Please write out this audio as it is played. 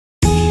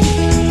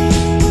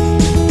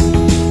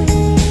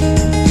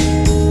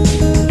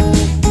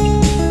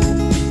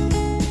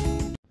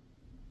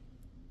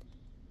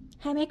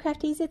My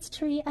Crafties, it's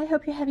Tree. I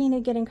hope you're having a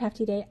good and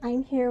crafty day.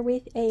 I'm here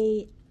with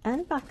a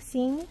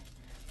unboxing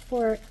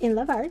for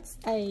Inlovearts.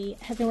 I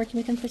have been working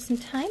with them for some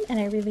time and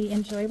I really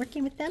enjoy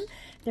working with them.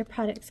 Their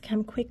products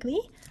come quickly.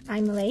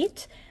 I'm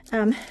late.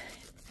 I've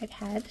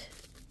had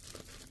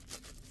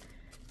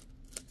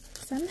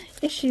some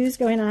issues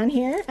going on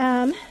here.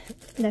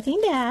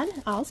 Nothing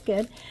bad, all's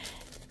good.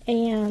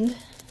 And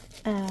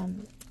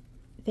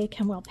they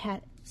come well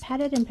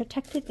padded and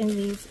protected in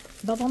these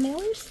bubble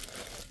mailers.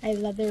 I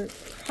love their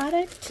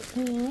product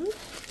and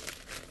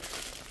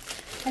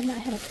I've not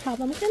had a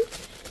problem with them.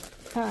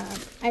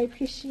 I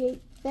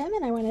appreciate them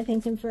and I want to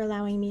thank them for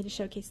allowing me to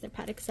showcase their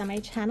products on my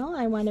channel.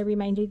 I want to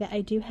remind you that I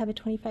do have a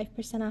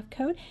 25% off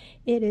code.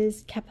 It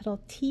is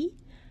capital T,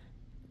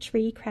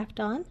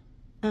 TreeCraftOn,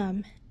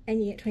 and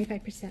you get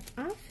 25%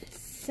 off.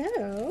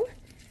 So,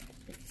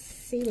 let's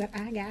see what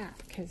I got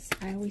because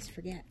I always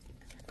forget.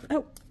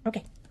 Oh,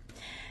 okay.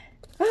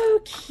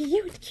 Oh,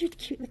 cute, cute,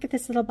 cute. Look at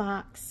this little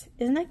box.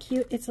 Isn't that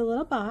cute? It's a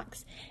little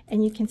box,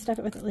 and you can stuff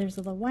it with, there's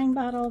a little wine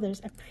bottle,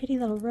 there's a pretty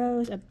little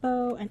rose, a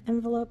bow, an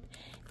envelope,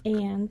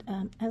 and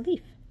a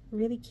leaf.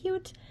 Really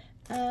cute.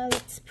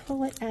 Let's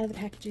pull it out of the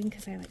packaging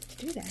because I like to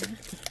do that.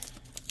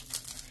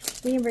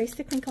 We embrace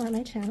the crinkle on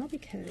my channel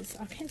because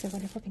all kinds of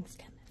wonderful things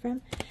come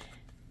from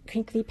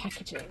crinkly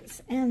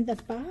packages. And the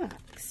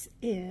box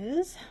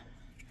is,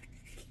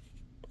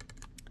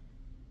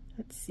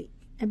 let's see,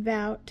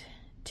 about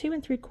 2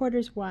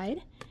 3/4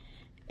 wide,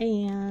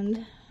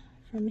 and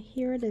from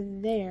here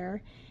to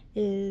there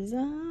is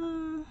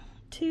 2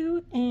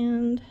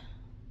 4/8,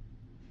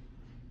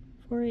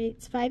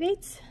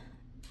 5/8,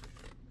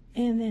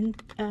 and then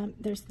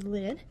there's the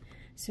lid.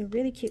 So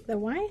really cute. The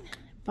wine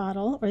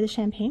bottle, or the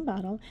champagne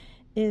bottle,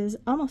 is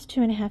almost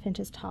 2.5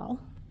 inches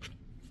tall.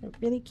 So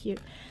really cute.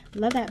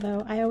 Love that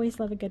bow. I always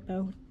love a good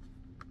bow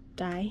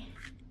die.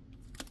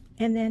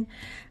 And then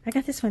I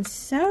got this one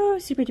so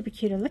super duper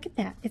cute. Look at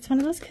that. It's one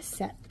of those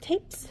cassette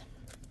tapes.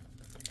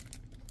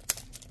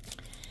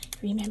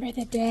 Remember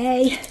the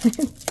day.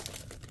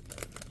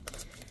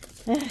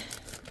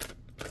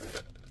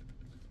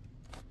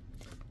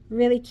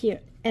 Really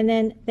cute. And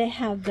then they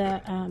have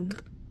the,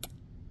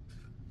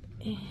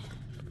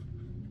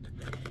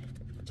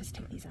 just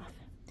take these off.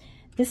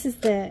 This is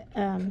the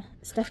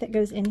stuff that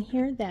goes in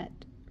here that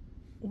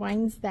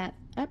winds that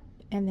up.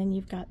 And then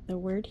you've got the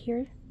word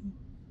here.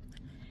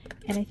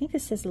 And I think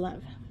this says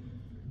love.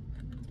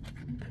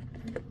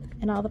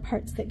 And all the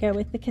parts that go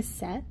with the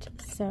cassette.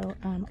 So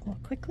we'll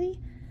quickly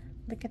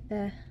look at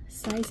the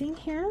sizing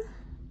here.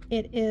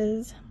 It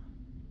is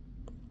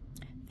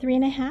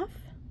 3.5.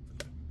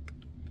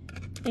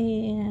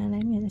 And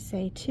I'm going to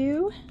say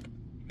 2.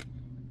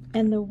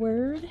 And the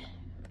word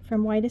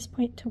from widest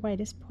point to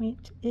widest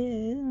point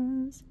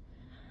is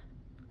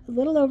a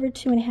little over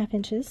 2.5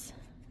 inches.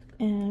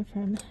 And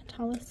from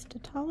tallest to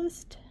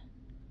tallest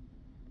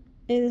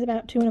is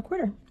about 2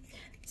 1/4.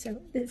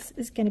 So this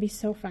is going to be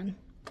so fun.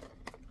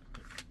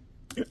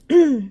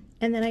 And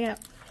then I got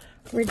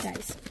word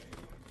dies.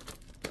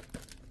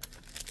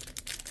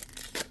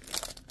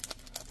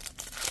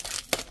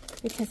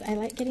 Because I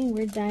like getting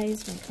word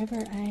dies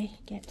whenever I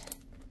get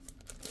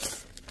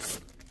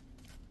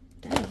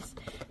dies.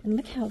 And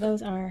look how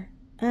those are.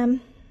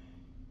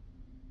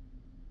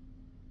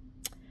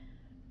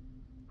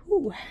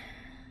 Ooh,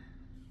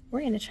 we're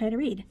going to try to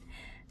read.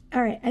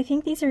 All right, I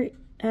think these are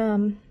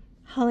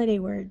holiday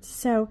words.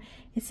 So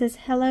it says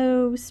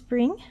hello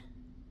spring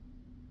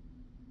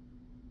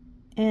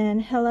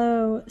and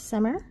hello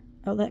summer.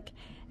 Oh look,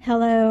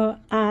 hello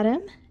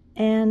autumn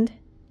and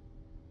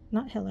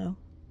not hello.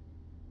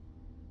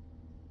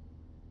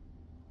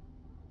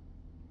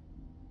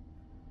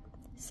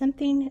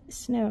 Something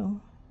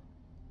snow.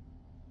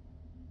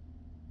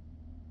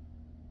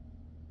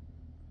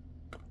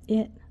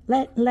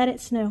 Let it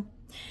snow.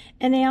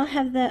 And they all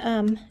have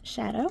the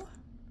shadow,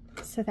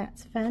 so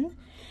that's fun.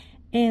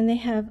 And they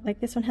have, like,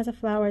 this one has a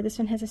flower, this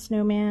one has a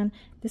snowman,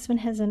 this one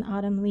has an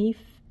autumn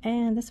leaf,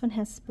 and this one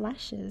has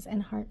splashes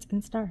and hearts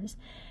and stars.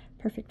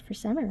 Perfect for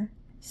summer.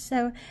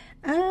 So,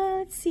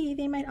 let's see,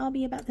 they might all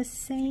be about the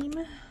same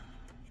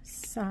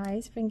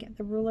size. If I can get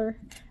the ruler.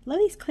 I love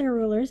these clear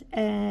rulers,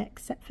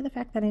 except for the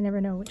fact that I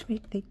never know which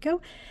way they go.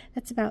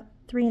 That's about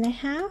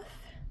 3.5.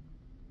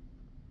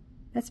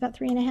 That's about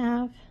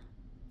 3.5.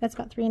 That's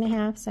about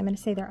 3.5. So I'm going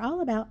to say they're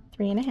all about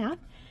 3.5.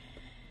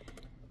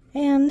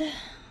 And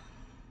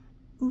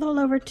a little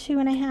over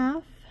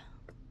 2.5.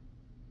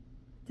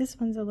 This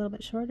one's a little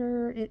bit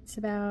shorter. It's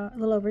about a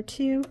little over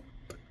 2.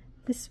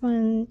 This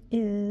one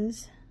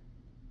is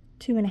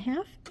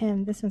 2.5,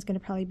 and this one's going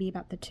to probably be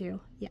about the 2.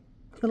 Yeah,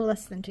 a little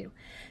less than 2.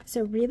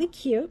 So really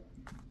cute.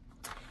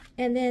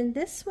 And then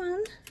this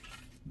one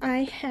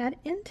I had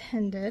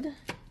intended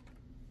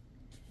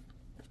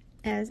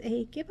as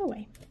a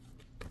giveaway.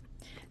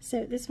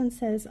 So this one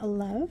says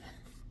love,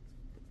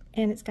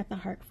 and it's got the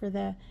heart for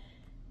the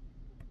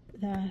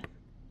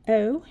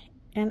O,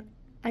 and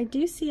I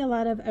do see a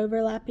lot of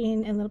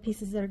overlapping and little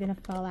pieces that are going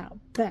to fall out,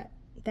 but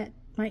that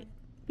might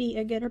be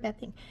a good or bad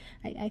thing.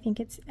 I think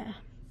it's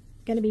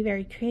going to be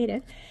very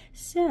creative.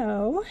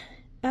 So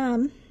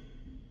It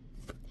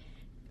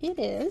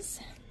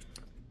is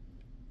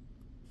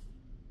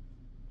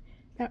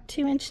about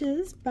 2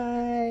 inches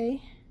by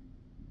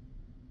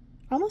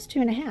almost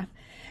 2.5.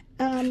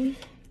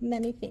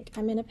 Let me think.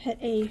 I'm gonna put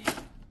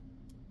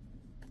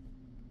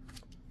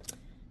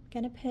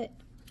I'm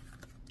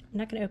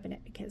not gonna open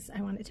it because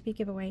I want it to be a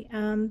giveaway.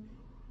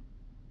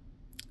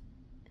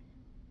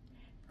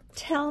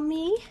 Tell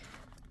me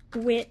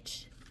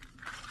which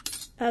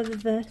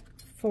of the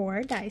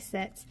 4 die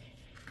sets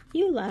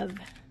you love.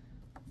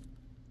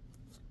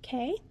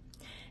 Okay,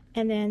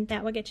 and then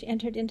that will get you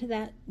entered into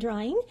that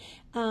drawing.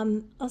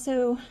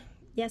 Also,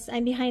 yes,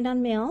 I'm behind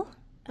on mail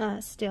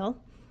still.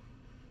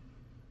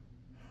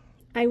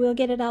 I will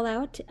get it all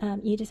out.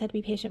 You just have to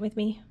be patient with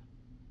me,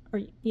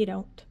 or you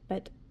don't,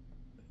 but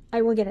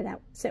I will get it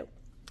out. So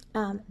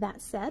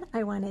that said,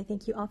 I want to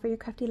thank you all for your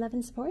crafty love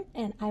and support,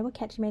 and I will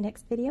catch you in my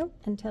next video.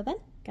 Until then,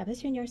 God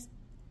bless you and yours.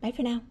 Bye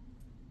for now.